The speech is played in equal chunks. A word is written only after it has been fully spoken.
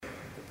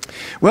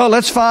Well,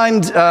 let's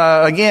find,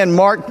 again,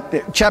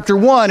 Mark chapter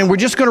 1, and we're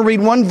just going to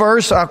read one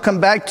verse. I'll come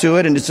back to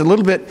it, and it's a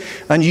little bit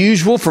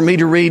unusual for me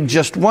to read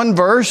just one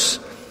verse,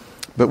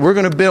 but we're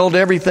going to build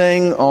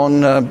everything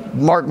on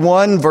Mark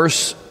 1,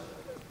 verse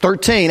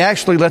 13.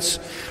 Actually, let's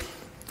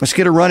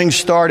get a running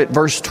start at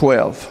verse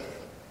 12.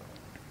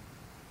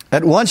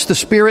 At once the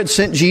Spirit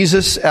sent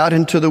Jesus out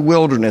into the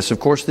wilderness.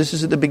 Of course, this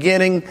is at the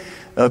beginning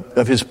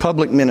of his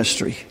public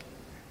ministry.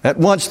 At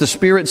once the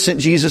Spirit sent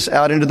Jesus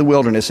out into the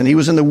wilderness, and he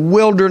was in the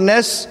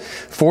wilderness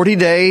 40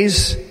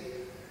 days,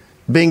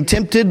 being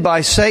tempted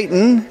by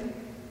Satan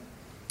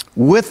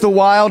with the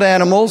wild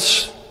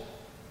animals,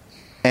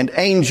 and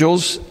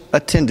angels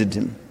attended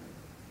him.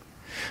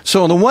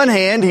 So on the one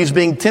hand, he's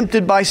being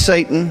tempted by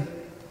Satan.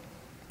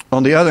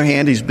 On the other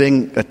hand, he's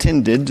being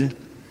attended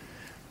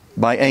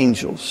by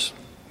angels.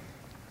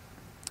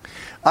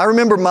 I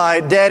remember my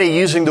daddy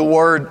using the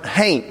word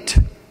haint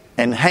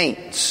and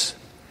haints.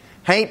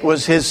 Haint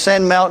was his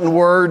Sand Mountain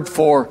word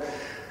for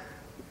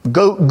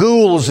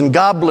ghouls and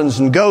goblins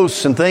and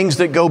ghosts and things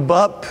that go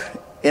bump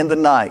in the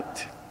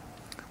night.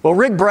 Well,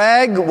 Rick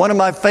Bragg, one of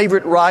my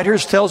favorite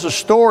writers, tells a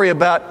story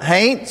about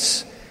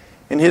haints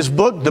in his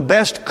book, The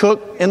Best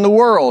Cook in the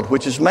World,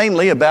 which is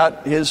mainly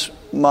about his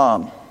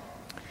mom.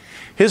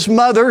 His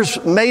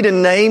mother's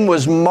maiden name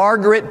was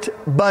Margaret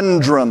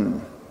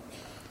Bundrum.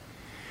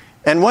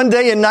 And one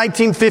day in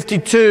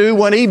 1952,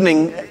 one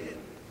evening,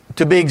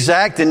 to be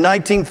exact, in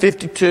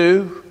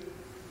 1952,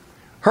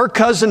 her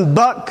cousin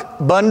Buck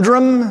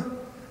Bundrum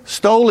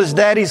stole his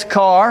daddy's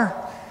car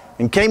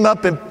and came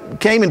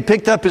and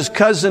picked up his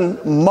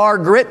cousin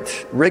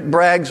Margaret, Rick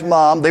Bragg's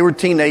mom. They were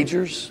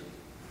teenagers.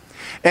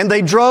 And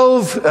they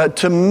drove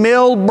to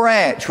Mill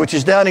Branch, which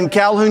is down in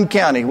Calhoun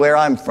County, where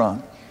I'm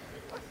from.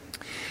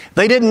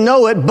 They didn't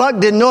know it. Buck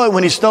didn't know it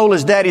when he stole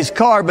his daddy's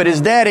car, but his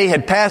daddy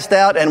had passed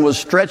out and was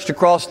stretched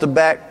across the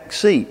back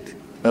seat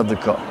of the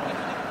car.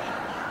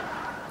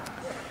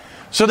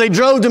 So they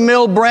drove to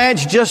Mill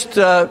Branch just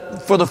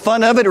for the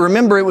fun of it.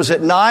 Remember, it was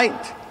at night.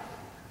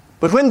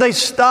 But when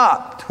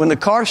the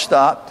car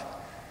stopped,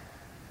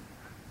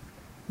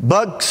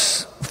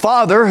 Buck's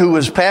father, who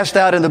was passed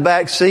out in the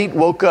back seat,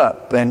 woke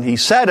up. And he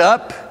sat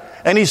up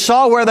and he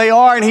saw where they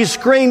are and he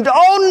screamed,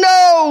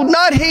 "Oh no,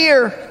 not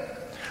here!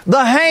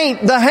 The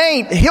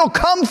haint, he'll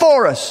come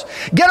for us.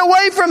 Get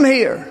away from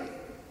here."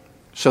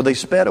 So they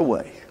sped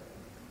away.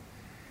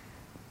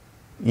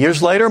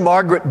 Years later,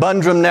 Margaret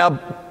Bundrum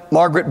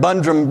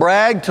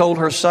Bragg told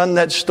her son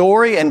that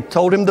story and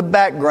told him the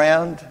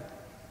background.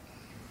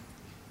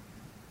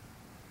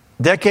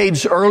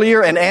 Decades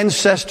earlier, an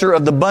ancestor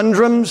of the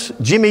Bundrums,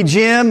 Jimmy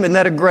Jim, isn't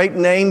that a great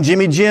name?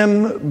 Jimmy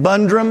Jim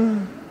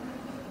Bundrum,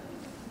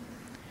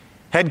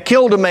 had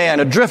killed a man,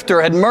 a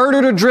drifter, had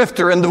murdered a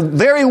drifter in the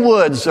very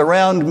woods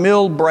around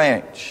Mill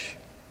Branch.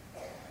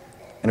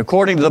 And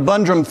according to the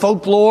Bundrum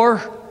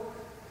folklore,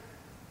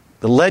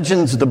 the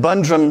legends the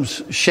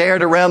Bundrums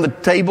shared around the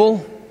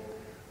table,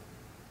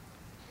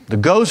 the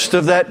ghost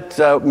of that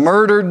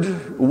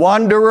murdered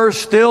wanderer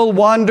still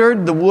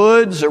wandered the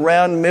woods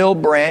around Mill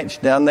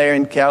Branch down there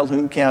in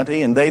Calhoun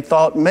County, and they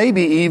thought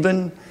maybe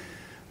even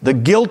the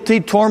guilty,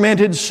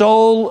 tormented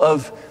soul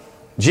of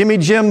Jimmy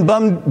Jim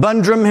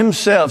Bundrum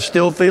himself,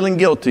 still feeling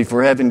guilty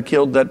for having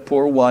killed that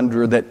poor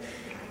wanderer, that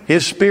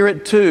his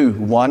spirit too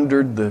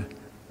wandered the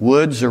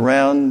woods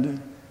around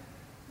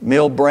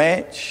Mill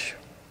Branch.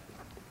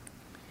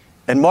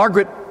 And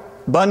Margaret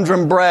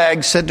Bundrum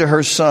Bragg said to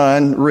her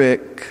son,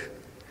 Rick,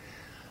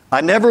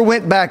 "I never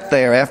went back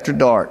there after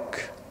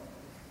dark.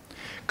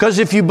 Because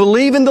if you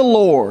believe in the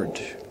Lord,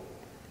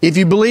 if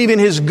you believe in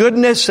His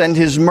goodness and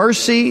His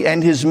mercy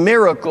and His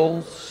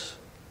miracles,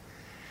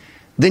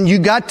 then you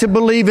got to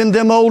believe in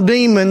them old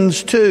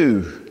demons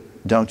too,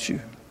 don't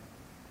you?"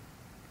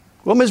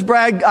 Well, Ms.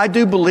 Bragg, I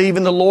do believe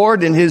in the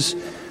Lord, in His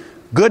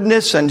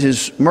goodness and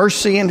His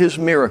mercy and His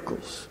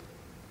miracles.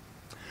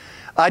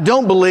 I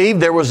don't believe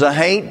there was a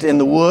haint in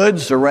the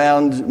woods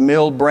around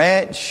Mill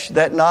Branch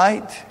that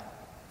night.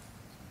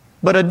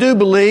 But I do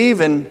believe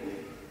in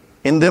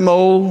them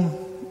old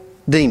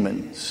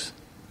demons.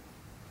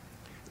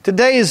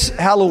 Today is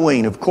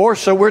Halloween, of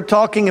course, so we're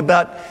talking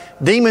about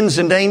demons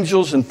and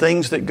angels and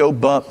things that go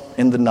bump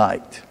in the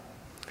night.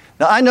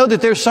 Now, I know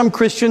that there's some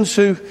Christians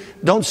who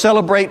don't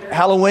celebrate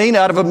Halloween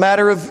out of a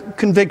matter of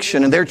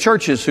conviction, and there are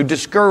churches who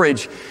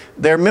discourage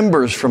their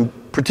members from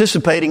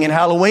participating in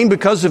Halloween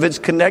because of its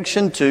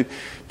connection to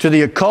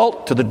the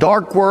occult, to the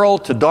dark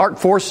world, to dark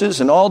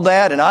forces and all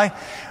that, and I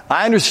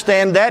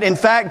understand that. In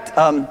fact,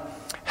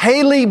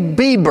 Hailey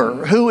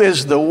Bieber, who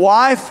is the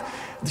wife,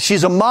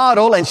 she's a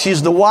model, and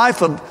she's the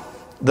wife of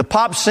the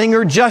pop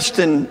singer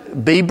Justin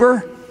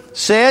Bieber,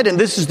 said, and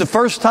this is the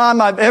first time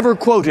I've ever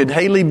quoted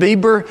Hailey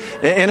Bieber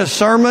in a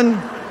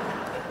sermon,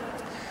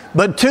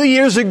 but 2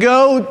 years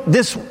ago,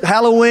 this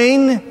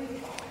Halloween,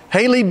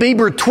 Hailey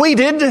Bieber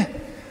tweeted,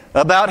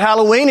 about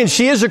Halloween, and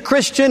she is a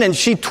Christian, and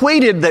she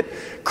tweeted that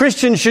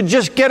Christians should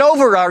just get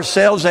over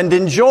ourselves and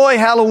enjoy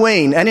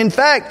Halloween. And in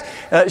fact,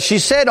 she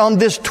said on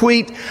this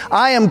tweet,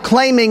 "I am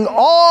claiming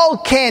all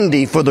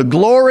candy for the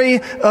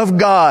glory of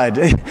God."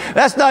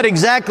 That's not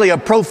exactly a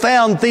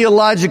profound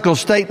theological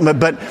statement,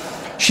 but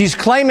she's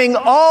claiming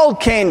all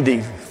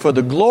candy for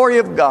the glory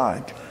of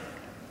God.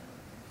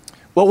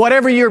 Well,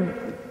 whatever your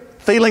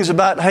feelings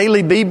about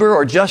Hailey Bieber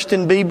or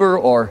Justin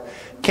Bieber or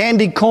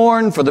candy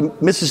corn for the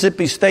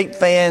Mississippi State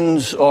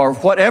fans, or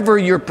whatever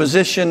your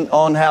position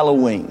on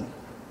Halloween,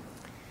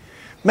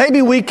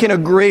 maybe we can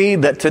agree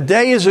that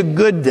today is a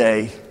good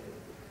day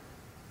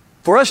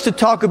for us to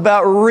talk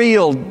about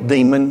real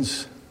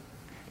demons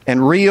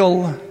and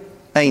real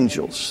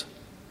angels.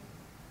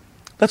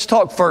 Let's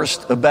talk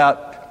first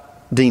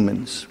about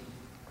demons.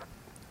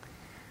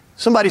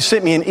 Somebody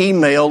sent me an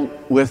email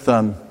with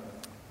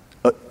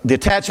the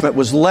attachment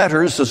was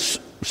letters,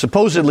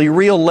 supposedly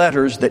real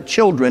letters that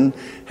children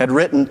had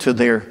written to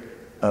their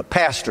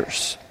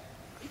pastors.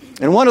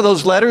 And one of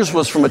those letters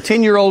was from a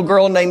 10-year-old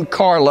girl named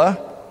Carla,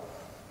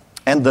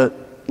 and the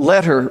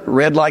letter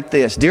read like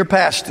this: "Dear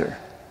Pastor,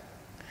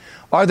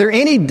 are there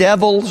any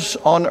devils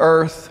on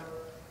earth?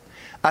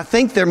 I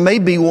think there may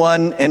be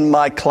one in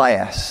my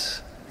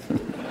class."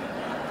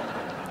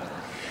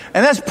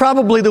 And that's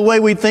probably the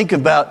way we think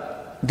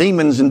about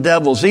demons and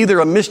devils, either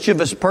a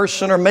mischievous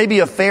person or maybe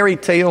a fairy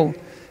tale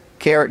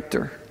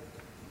character.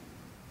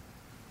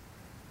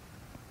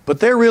 But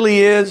there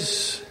really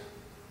is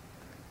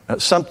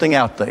something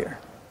out there.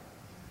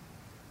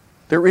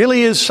 There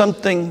really is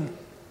something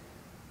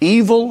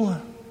evil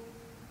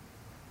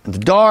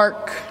and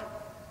dark.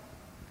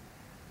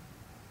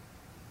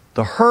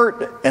 The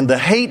hurt and the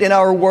hate in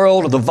our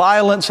world, the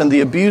violence and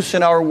the abuse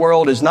in our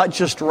world is not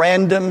just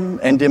random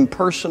and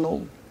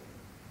impersonal.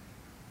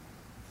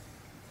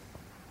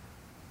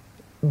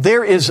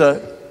 There is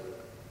a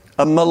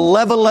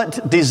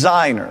malevolent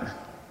designer.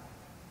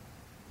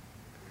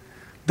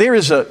 There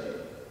is a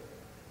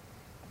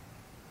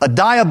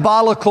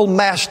diabolical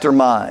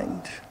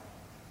mastermind.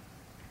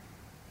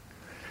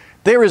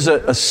 There is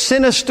a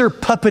sinister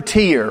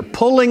puppeteer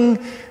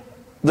pulling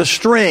the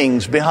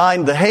strings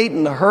behind the hate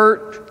and the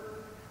hurt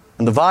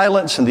and the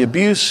violence and the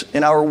abuse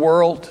in our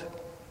world.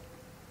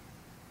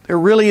 There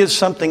really is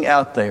something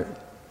out there.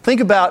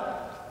 Think about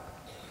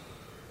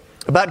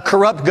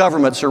corrupt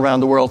governments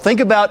around the world. Think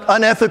about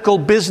unethical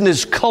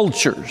business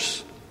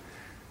cultures.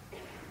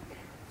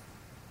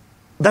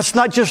 That's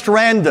not just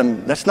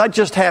random. That's not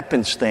just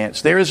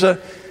happenstance. There's a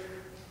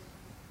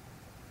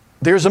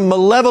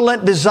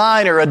malevolent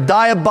designer, a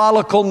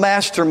diabolical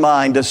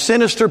mastermind, a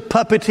sinister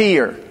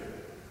puppeteer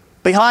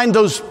behind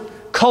those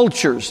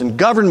cultures and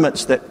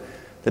governments that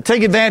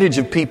take advantage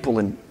of people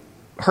and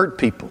hurt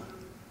people.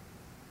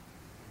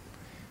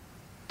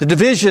 The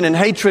division and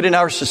hatred in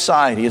our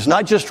society is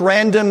not just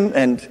random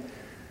and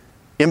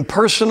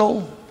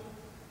impersonal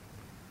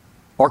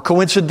or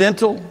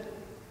coincidental.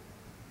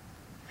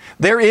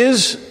 There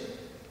is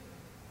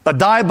a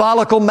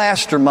diabolical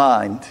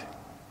mastermind.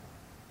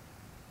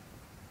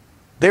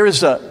 There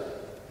is a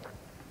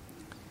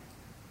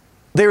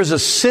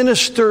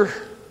sinister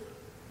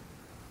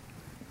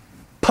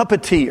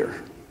puppeteer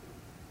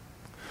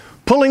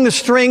pulling the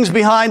strings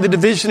behind the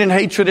division and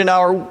hatred in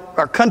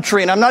our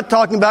country. And I'm not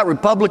talking about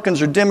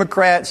Republicans or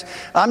Democrats.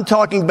 I'm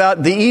talking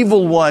about the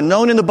evil one,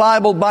 known in the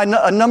Bible by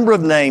a number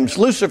of names: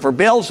 Lucifer,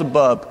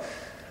 Beelzebub,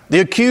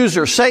 the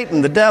accuser,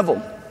 Satan, the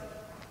devil.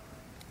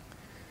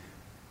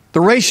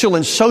 The racial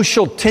and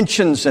social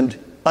tensions and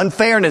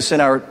unfairness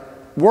in our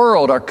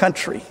world, our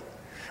country,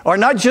 are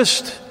not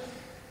just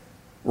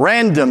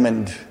random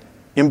and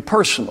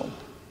impersonal.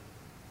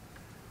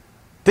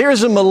 There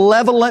is a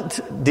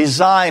malevolent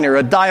designer,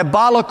 a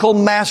diabolical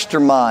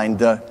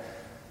mastermind, a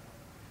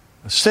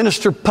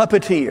sinister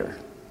puppeteer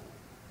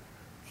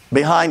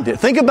behind it.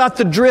 Think about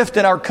the drift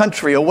in our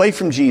country away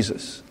from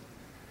Jesus.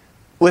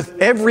 With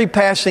every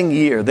passing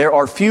year, there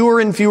are fewer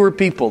and fewer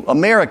people,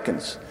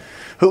 Americans,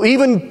 who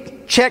even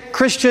check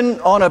Christian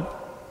on a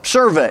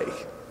survey.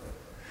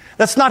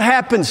 That's not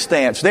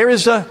happenstance.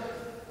 There's a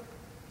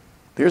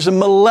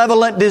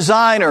malevolent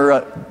designer,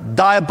 a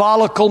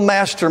diabolical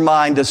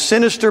mastermind, a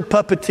sinister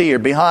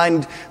puppeteer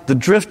behind the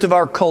drift of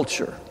our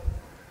culture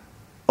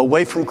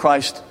away from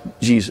Christ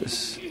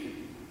Jesus.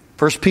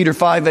 1 Peter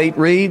 5:8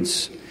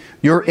 reads,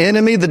 "Your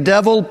enemy, the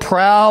devil,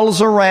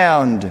 prowls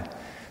around,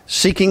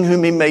 seeking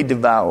whom he may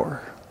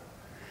devour."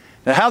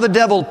 Now, how the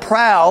devil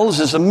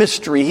prowls is a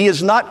mystery. He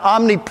is not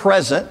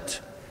omnipresent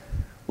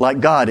like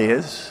God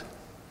is.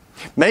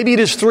 Maybe it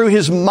is through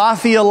his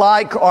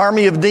mafia-like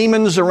army of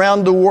demons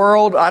around the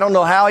world. I don't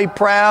know how he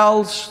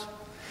prowls.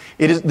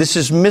 This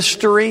is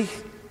mystery.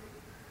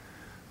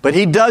 But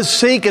he does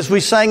seek, as we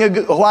sang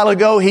a while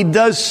ago, he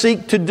does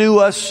seek to do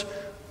us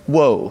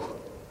woe.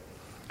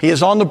 He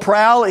is on the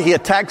prowl. He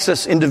attacks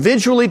us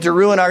individually to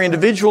ruin our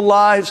individual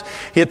lives.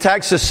 He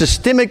attacks us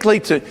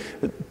systemically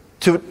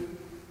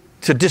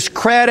to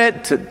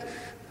discredit,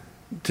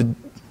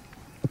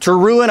 to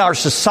ruin our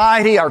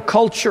society, our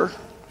culture.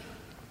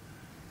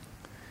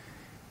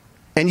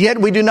 And yet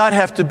we do not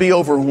have to be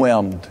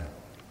overwhelmed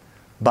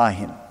by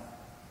him.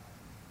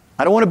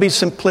 I don't want to be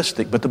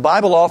simplistic, but the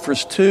Bible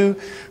offers two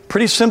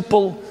pretty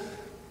simple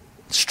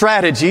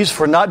strategies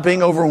for not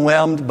being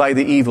overwhelmed by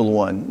the evil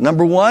one.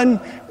 Number one,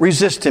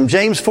 resist him.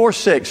 James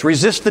 4:6,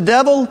 resist the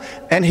devil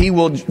and he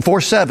will,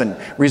 4:7,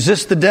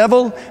 resist the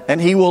devil and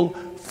he will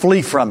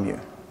flee from you.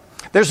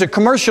 There's a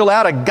commercial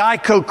out, a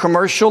Geico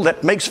commercial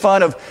that makes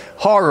fun of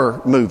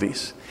horror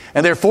movies.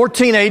 And they're 4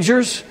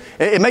 teenagers.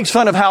 It makes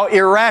fun of how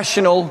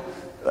irrational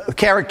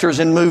characters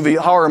in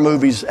horror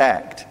movies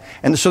act.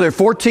 And so they're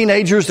 4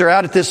 teenagers. They're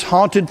out at this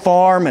haunted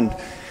farm,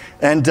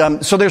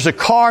 and so there's a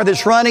car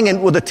that's running,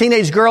 and the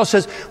teenage girl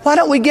says, "Why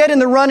don't we get in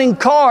the running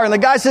car?" And the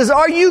guy says,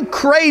 "Are you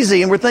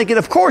crazy?" And we're thinking,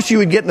 of course you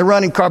would get in the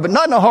running car, but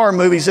not in a horror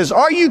movie. He says,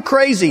 "Are you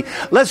crazy?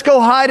 Let's go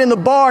hide in the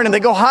barn." And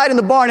they go hide in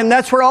the barn, and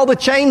that's where all the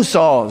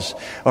chainsaws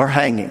are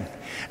hanging.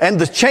 And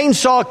the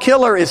chainsaw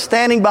killer is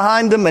standing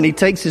behind them, and he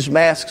takes his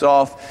mask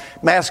off,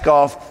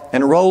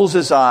 and rolls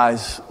his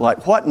eyes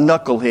like, what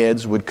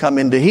knuckleheads would come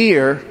into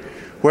here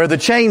where the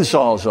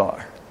chainsaws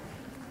are?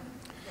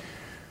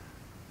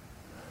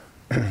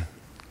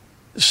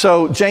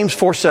 So James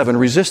 4:7,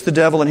 resist the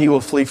devil and he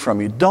will flee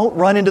from you. Don't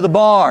run into the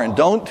barn.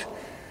 Don't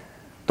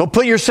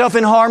put yourself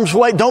in harm's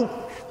way. Don't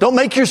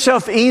make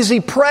yourself easy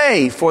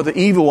prey for the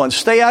evil one.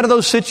 Stay out of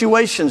those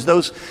situations,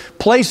 those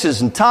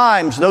places and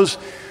times, those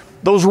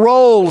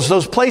roles,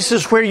 those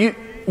places where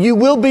you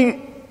will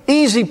be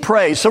easy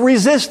prey. So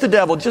resist the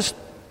devil. Just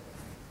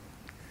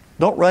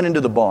don't run into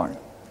the barn.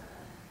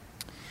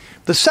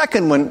 The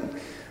second one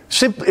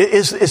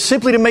is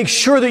simply to make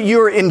sure that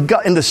you're in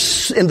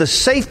the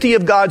safety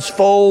of God's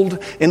fold,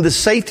 in the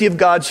safety of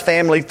God's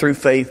family through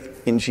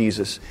faith in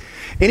Jesus.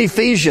 In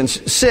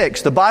Ephesians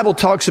 6, the Bible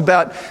talks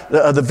about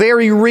the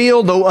very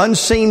real, though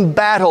unseen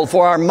battle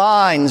for our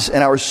minds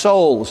and our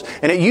souls.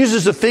 And it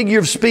uses a figure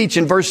of speech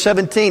in verse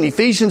 17,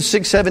 Ephesians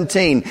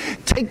 6:17.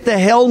 Take the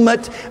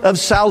helmet of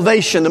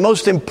salvation, the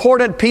most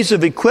important piece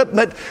of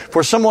equipment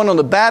for someone on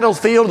the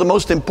battlefield, the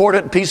most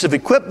important piece of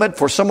equipment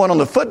for someone on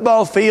the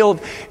football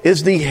field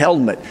is the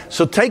helmet.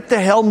 So take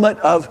the helmet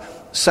of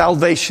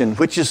salvation,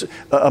 which is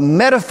a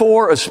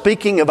metaphor of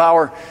speaking of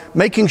our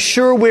making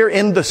sure we're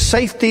in the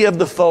safety of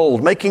the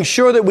fold, making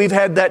sure that we've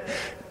had that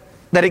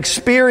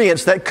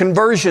experience, that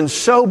conversion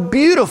so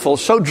beautiful,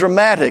 so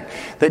dramatic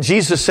that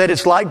Jesus said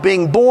it's like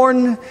being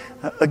born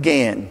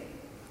again.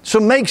 So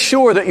make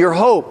sure that your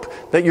hope,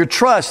 that your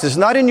trust is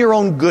not in your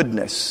own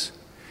goodness,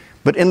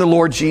 but in the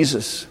Lord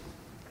Jesus.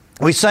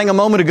 We sang a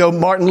moment ago,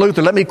 Martin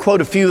Luther. Let me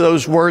quote a few of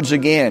those words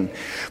again.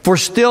 For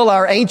still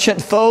our ancient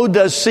foe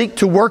does seek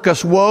to work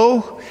us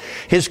woe.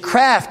 His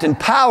craft and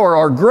power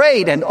are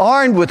great, and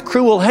armed with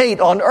cruel hate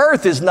on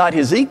earth is not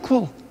his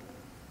equal.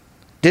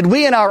 Did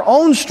we in our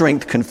own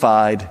strength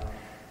confide,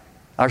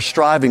 our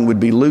striving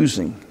would be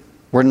losing.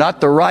 We're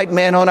not the right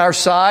man on our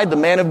side, the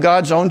man of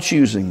God's own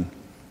choosing.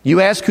 You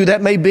ask who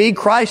that may be?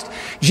 Christ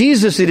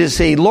Jesus it is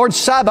he. Lord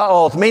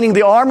Sabaoth, meaning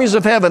the armies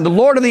of heaven. The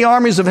Lord of the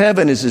armies of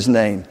heaven is his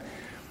name.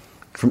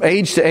 From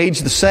age to age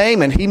the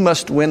same, and he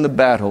must win the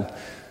battle.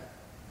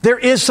 There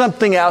is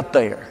something out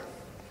there.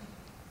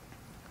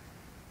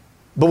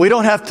 But we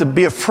don't have to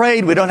be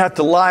afraid. We don't have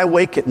to lie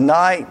awake at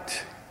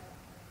night.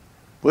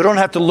 We don't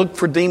have to look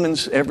for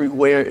demons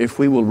everywhere if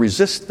we will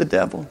resist the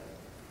devil.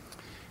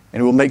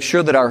 And we'll make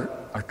sure that our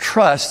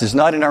trust is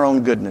not in our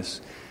own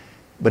goodness,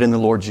 but in the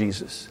Lord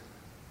Jesus.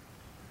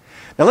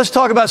 Now let's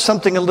talk about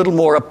something a little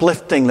more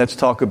uplifting. Let's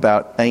talk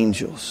about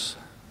angels.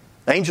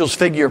 Angels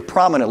figure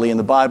prominently in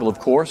the Bible, of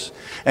course.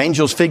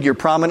 Angels figure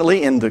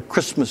prominently in the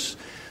Christmas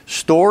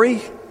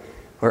story,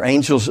 where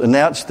angels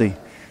announce the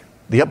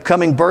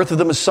upcoming birth of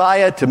the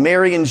Messiah to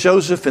Mary and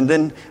Joseph, and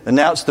then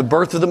announce the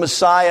birth of the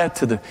Messiah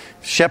to the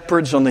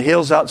shepherds on the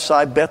hills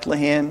outside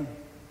Bethlehem.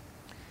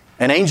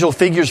 An angel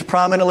figures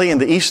prominently in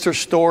the Easter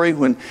story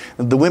when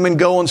the women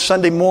go on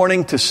Sunday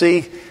morning to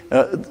see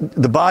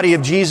the body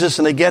of Jesus,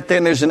 and they get there,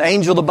 and there's an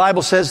angel, the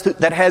Bible says,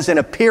 that has an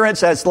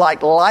appearance as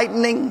like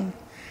lightning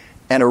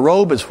and a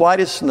robe as white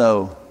as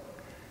snow,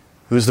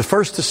 who is the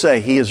first to say,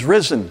 he is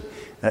risen,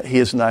 he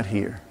is not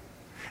here.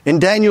 In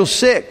Daniel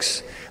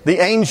 6, the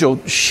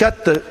angel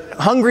shut the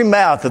hungry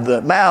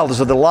mouths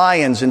of the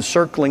lions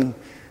encircling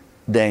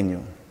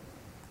Daniel.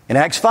 In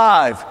Acts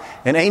 5,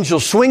 an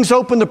angel swings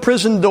open the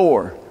prison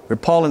door where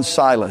Paul and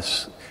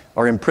Silas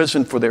are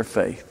imprisoned for their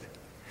faith.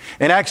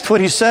 In Acts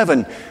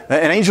 27,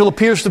 an angel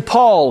appears to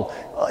Paul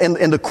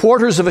in the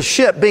quarters of a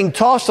ship being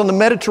tossed on the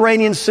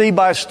Mediterranean Sea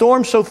by a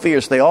storm so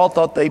fierce they all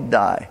thought they'd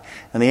die.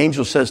 And the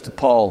angel says to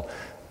Paul,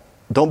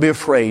 don't be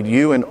afraid.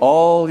 You and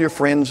all your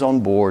friends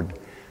on board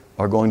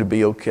are going to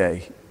be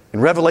okay. In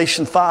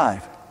Revelation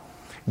 5,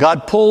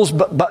 God pulls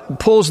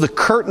the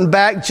curtain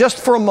back just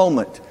for a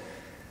moment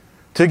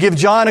to give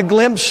John a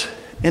glimpse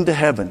into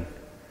heaven.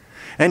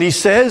 And he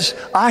says,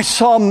 I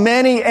saw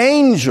many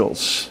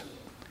angels.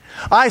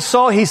 I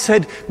saw, he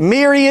said,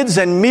 myriads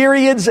and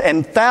myriads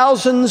and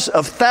thousands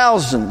of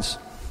thousands,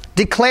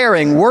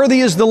 declaring, worthy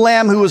is the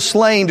Lamb who was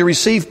slain to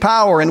receive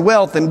power and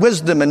wealth and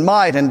wisdom and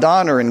might and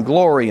honor and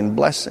glory and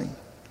blessing.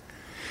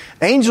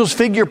 Angels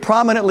figure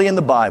prominently in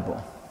the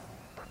Bible.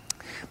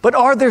 But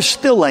are there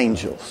still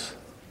angels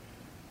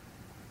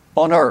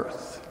on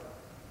earth?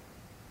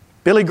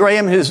 Billy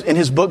Graham, in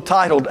his book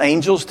titled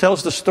Angels,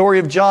 tells the story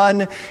of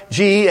John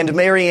G. and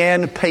Mary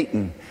Ann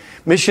Peyton,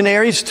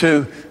 missionaries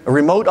to a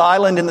remote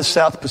island in the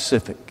South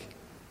Pacific.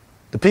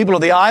 The people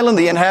of the island,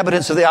 the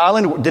inhabitants of the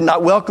island, did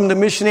not welcome the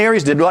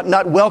missionaries, did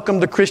not welcome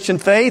the Christian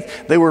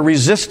faith. They were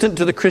resistant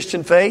to the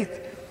Christian faith.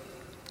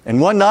 And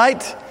one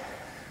night,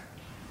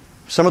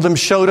 some of them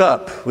showed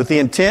up with the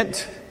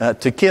intent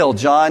to kill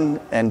John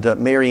and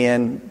Mary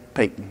Ann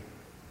Peyton.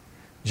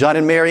 John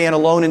and Mary Ann,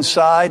 alone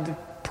inside,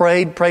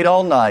 prayed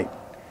all night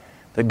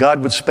that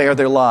God would spare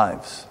their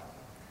lives.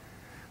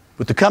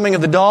 With the coming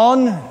of the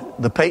dawn,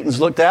 the Peytons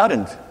looked out,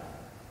 and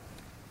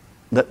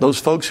those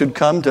folks who'd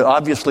come to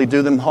obviously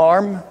do them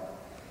harm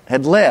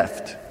had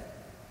left.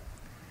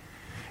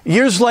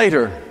 Years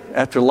later,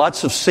 after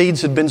lots of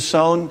seeds had been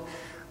sown,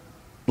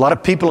 a lot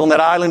of people on that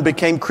island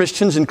became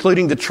Christians,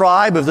 including the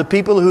tribe of the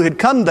people who had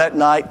come that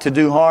night to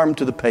do harm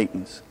to the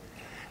Peytons.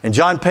 And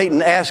John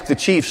Peyton asked the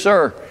chief,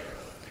 "Sir,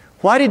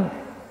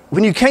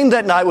 when you came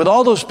that night with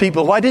all those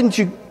people, why didn't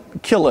you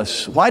kill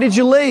us? Why did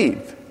you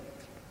leave?"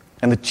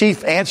 And the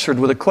chief answered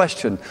with a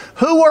question,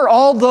 "Who are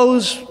all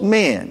those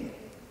men?"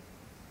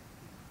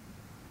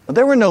 Well,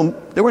 there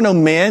were no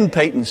men,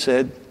 Peyton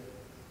said.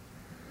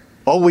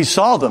 "Oh, we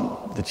saw them,"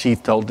 the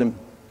chief told him.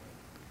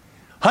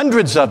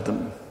 "Hundreds of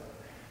them,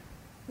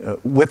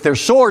 with their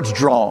swords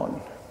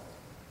drawn."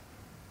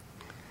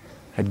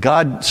 Had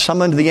God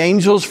summoned the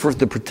angels for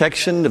the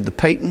protection of the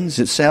Peytons?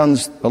 It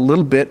sounds a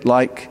little bit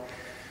like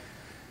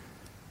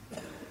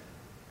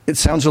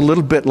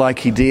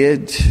he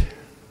did.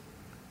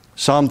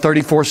 Psalm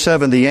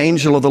 34:7, "The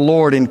angel of the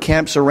Lord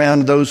encamps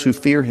around those who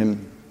fear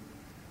him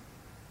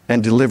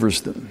and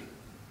delivers them."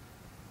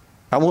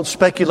 I won't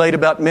speculate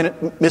about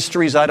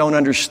mysteries I don't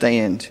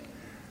understand,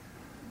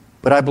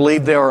 but I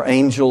believe there are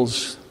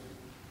angels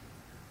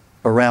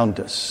around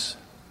us.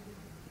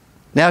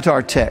 Now to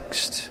our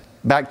text.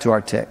 Back to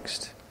our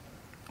text.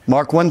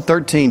 Mark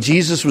 1:13,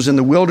 Jesus was in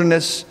the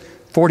wilderness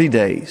 40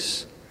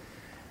 days,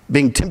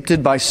 being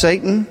tempted by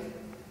Satan,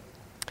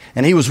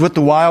 and he was with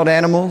the wild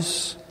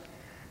animals,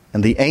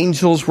 and the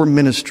angels were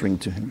ministering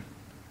to him.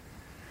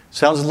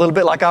 Sounds a little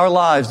bit like our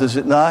lives, does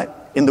it not?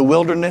 In the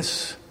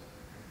wilderness,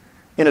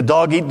 in a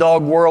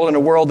dog-eat-dog world, in a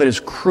world that is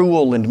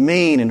cruel and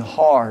mean and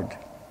hard,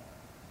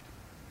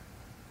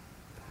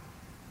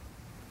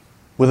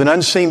 with an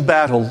unseen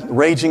battle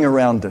raging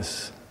around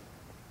us,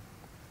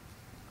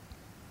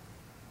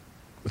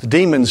 with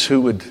demons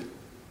who would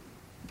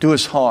do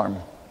us harm,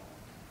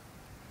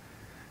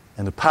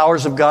 and the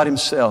powers of God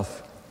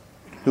himself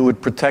who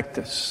would protect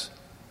us.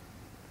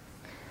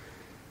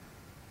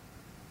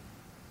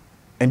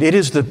 And it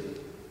is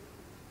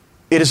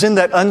in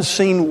that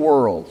unseen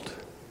world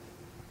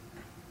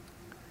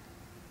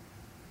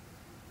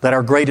that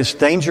our greatest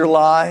danger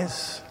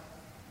lies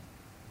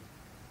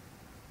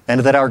and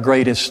that our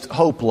greatest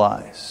hope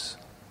lies.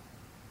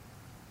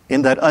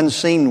 In that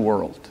unseen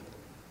world.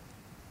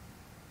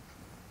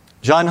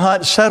 John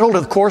Hunt settled,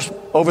 of course,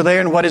 over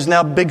there in what is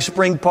now Big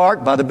Spring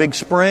Park by the Big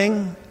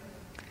Spring.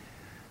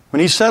 When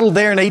he settled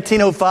there in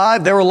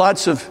 1805, there were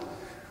lots of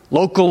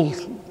local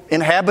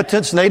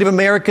inhabitants, Native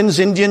Americans,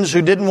 Indians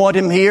who didn't want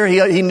him here.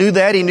 He knew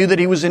that. He knew that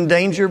he was in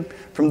danger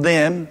from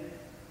them.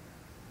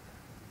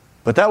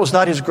 But that was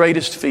not his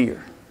greatest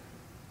fear.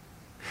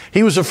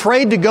 He was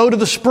afraid to go to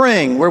the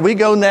spring. Where we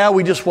go now,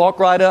 we just walk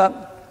right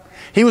up.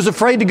 He was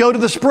afraid to go to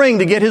the spring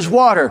to get his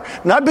water.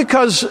 Not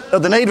because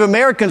of the Native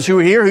Americans who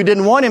were here, who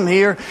didn't want him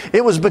here.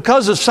 It was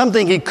because of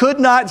something he could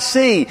not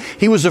see.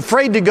 He was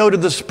afraid to go to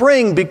the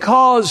spring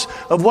because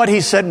of what he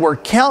said were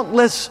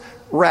countless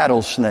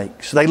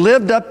rattlesnakes. They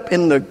lived up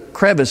in the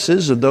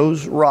crevices of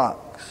those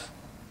rocks.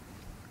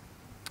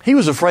 He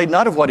was afraid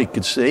not of what he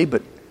could see,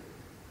 but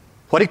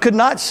what he could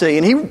not see.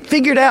 And he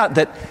figured out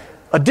that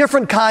a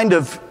different kind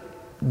of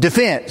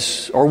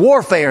defense, or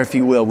warfare, if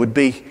you will, would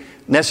be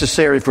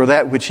necessary for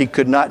that which he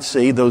could not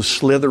see, those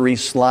slithery,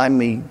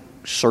 slimy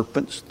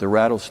serpents, the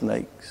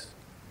rattlesnakes.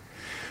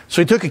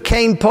 So he took a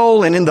cane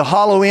pole, and in the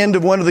hollow end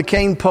of one of the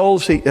cane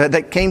poles, he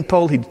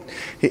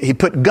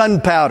put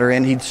gunpowder,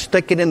 and he'd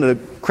stick it in the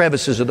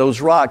crevices of those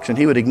rocks, and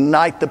he would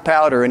ignite the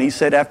powder. And he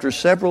said after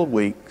several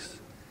weeks,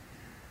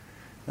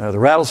 the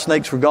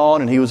rattlesnakes were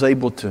gone, and he was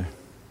able to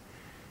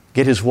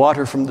get his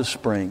water from the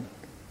spring.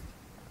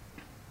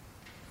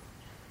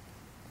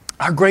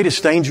 Our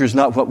greatest danger is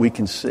not what we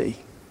can see,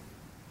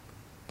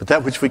 but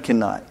that which we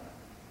cannot.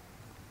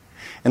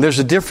 And there's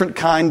a different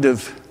kind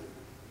of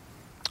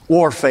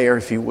warfare,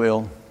 if you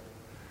will,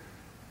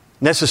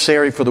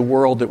 necessary for the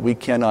world that we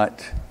cannot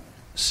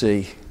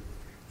see.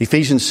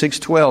 Ephesians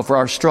 6:12, "For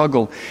our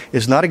struggle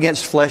is not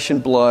against flesh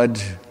and blood,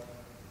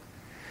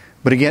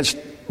 but against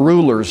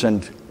rulers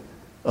and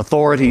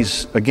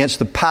authorities, against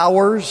the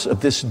powers of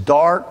this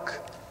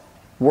dark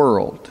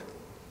world,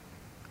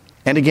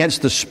 and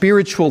against the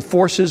spiritual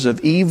forces of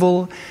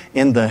evil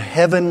in the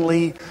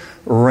heavenly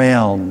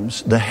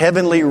realms." The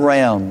heavenly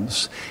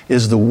realms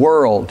is the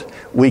world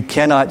we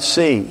cannot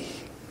see.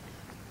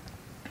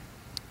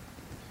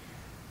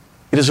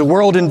 It is a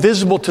world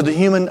invisible to the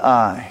human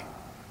eye,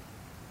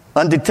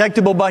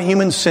 undetectable by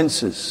human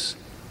senses,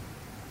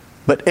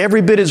 but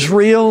every bit as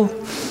real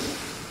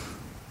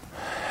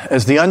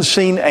as the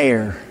unseen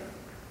air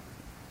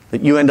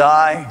that you and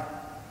I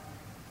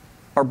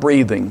are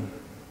breathing.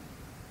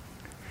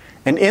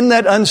 And in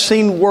that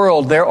unseen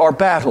world, there are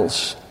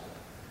battles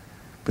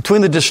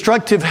between the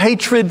destructive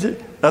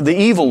hatred of the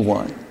evil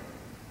one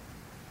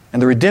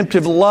and the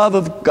redemptive love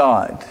of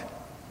God.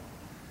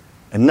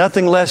 And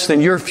nothing less than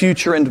your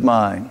future and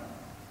mine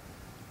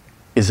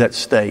is at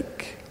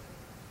stake.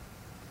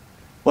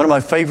 One of my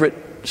favorite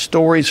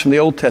stories from the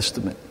Old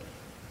Testament.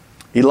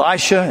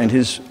 Elisha and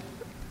his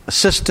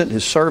assistant,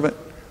 his servant,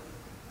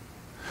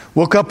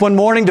 woke up one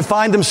morning to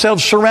find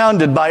themselves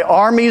surrounded by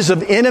armies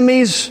of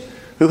enemies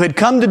who had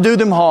come to do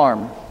them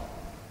harm.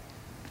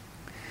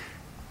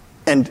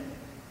 And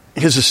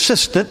his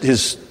assistant,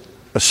 his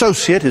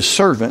associate, his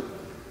servant,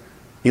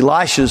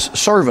 Elisha's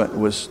servant,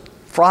 was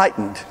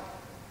frightened.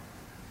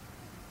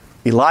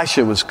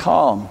 Elisha was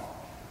calm.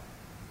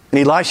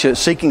 And Elisha,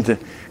 seeking to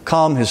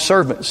calm his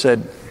servant,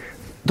 said,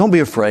 "Don't be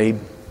afraid.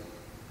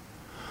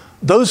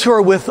 Those who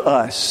are with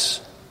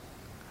us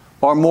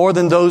are more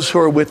than those who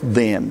are with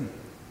them."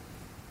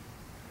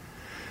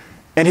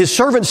 And his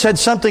servant said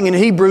something in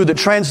Hebrew that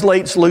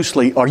translates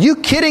loosely, "Are you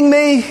kidding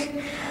me?"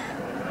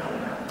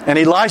 And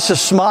Elisha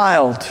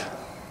smiled.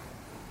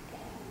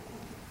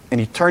 And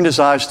he turned his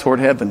eyes toward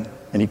heaven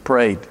and he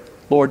prayed,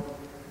 "Lord,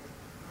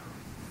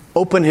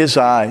 open his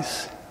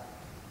eyes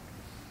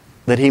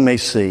that he may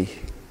see."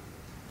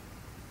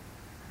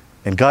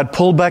 And God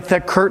pulled back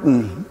that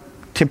curtain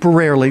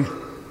temporarily.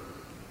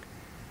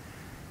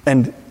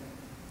 And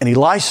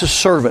Elisha's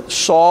servant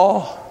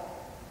saw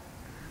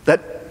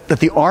that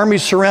the army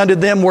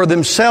surrounded them were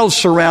themselves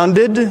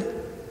surrounded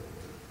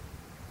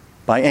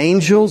by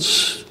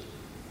angels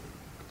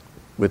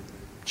with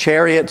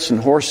chariots and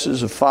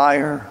horses of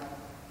fire.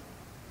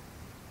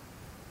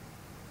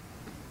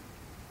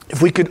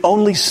 If we could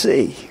only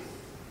see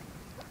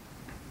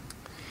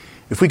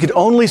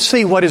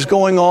what is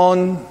going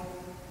on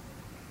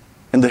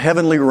in the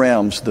heavenly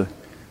realms, the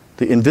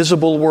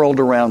invisible world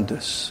around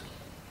us,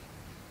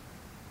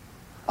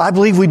 I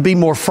believe we'd be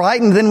more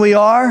frightened than we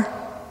are,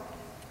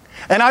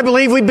 and I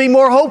believe we'd be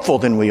more hopeful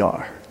than we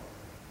are.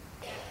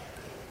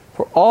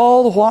 For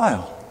all the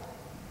while,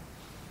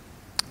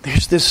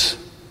 there's this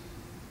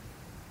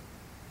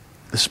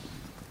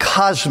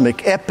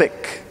cosmic,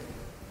 epic,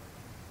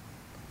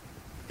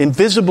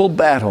 invisible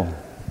battle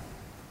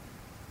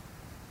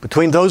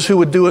between those who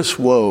would do us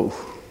woe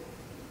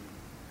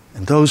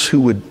and those who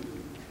would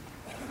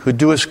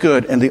do us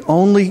good. And the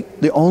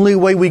only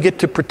way we get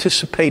to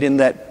participate in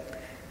that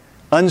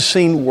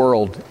unseen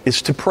world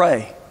is to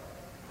pray.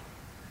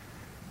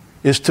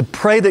 Is to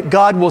pray that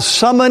God will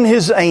summon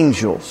His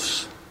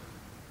angels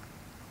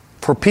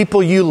for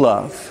people you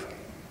love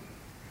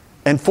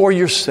and for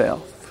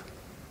yourself.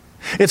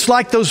 It's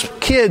like those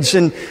kids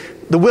in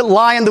The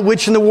Lion, the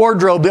Witch, and the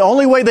Wardrobe. The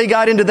only way they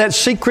got into that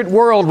secret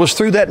world was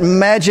through that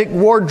magic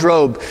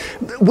wardrobe.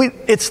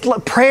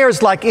 Prayer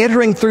is like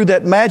entering through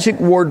that magic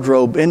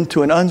wardrobe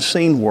into an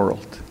unseen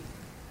world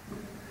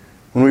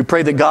when we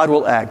pray that God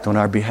will act on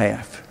our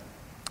behalf.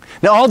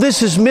 Now, all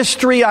this is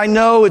mystery. I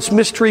know it's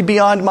mystery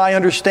beyond my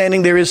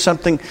understanding. There is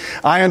something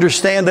I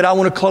understand that I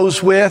want to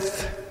close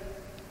with.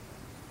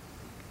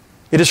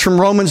 It is from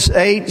Romans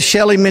 8.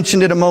 Shelley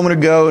mentioned it a moment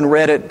ago and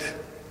read it,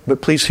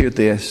 but please hear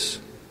this.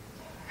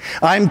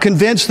 I am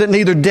convinced that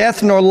neither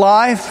death nor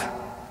life,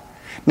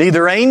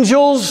 neither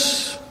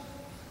angels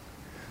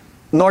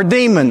nor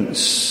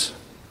demons,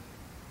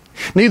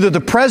 neither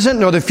the present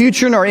nor the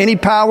future nor any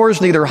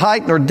powers, neither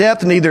height nor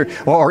depth, neither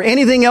or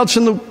anything else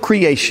in the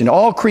creation,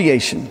 all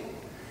creation,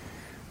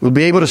 will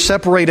be able to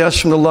separate us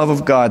from the love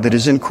of God that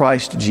is in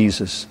Christ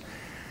Jesus,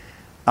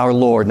 our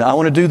Lord. Now I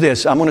want to do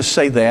this. I'm going to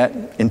say that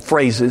in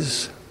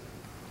phrases,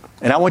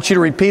 and I want you to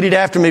repeat it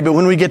after me, but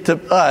when we get to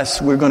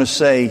us, we're going to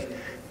say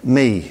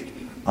me.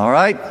 All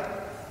right?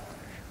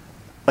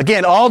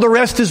 Again, all the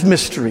rest is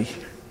mystery.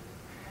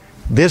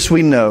 This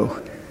we know.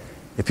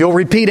 If you'll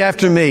repeat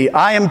after me,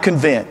 I am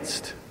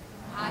convinced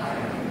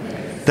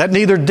that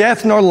neither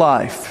death nor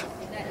life,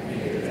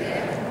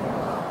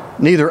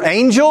 neither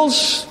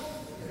angels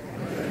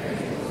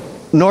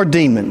nor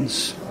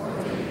demons,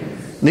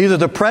 neither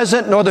the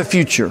present nor the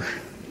future,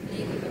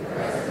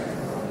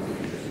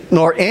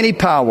 nor any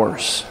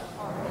powers,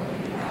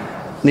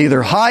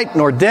 neither height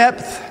nor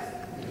depth,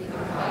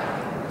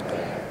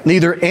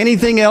 neither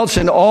anything else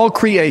in all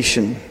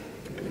creation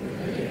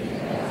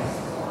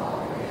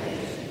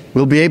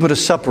will be able to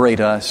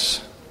separate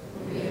us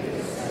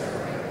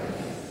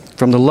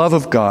from the love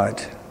of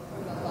God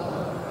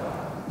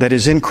that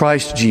is in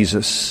Christ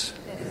Jesus,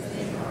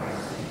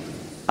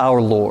 our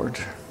Lord.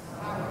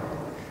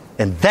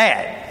 And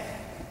that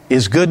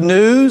is good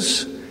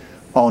news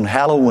on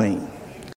Halloween.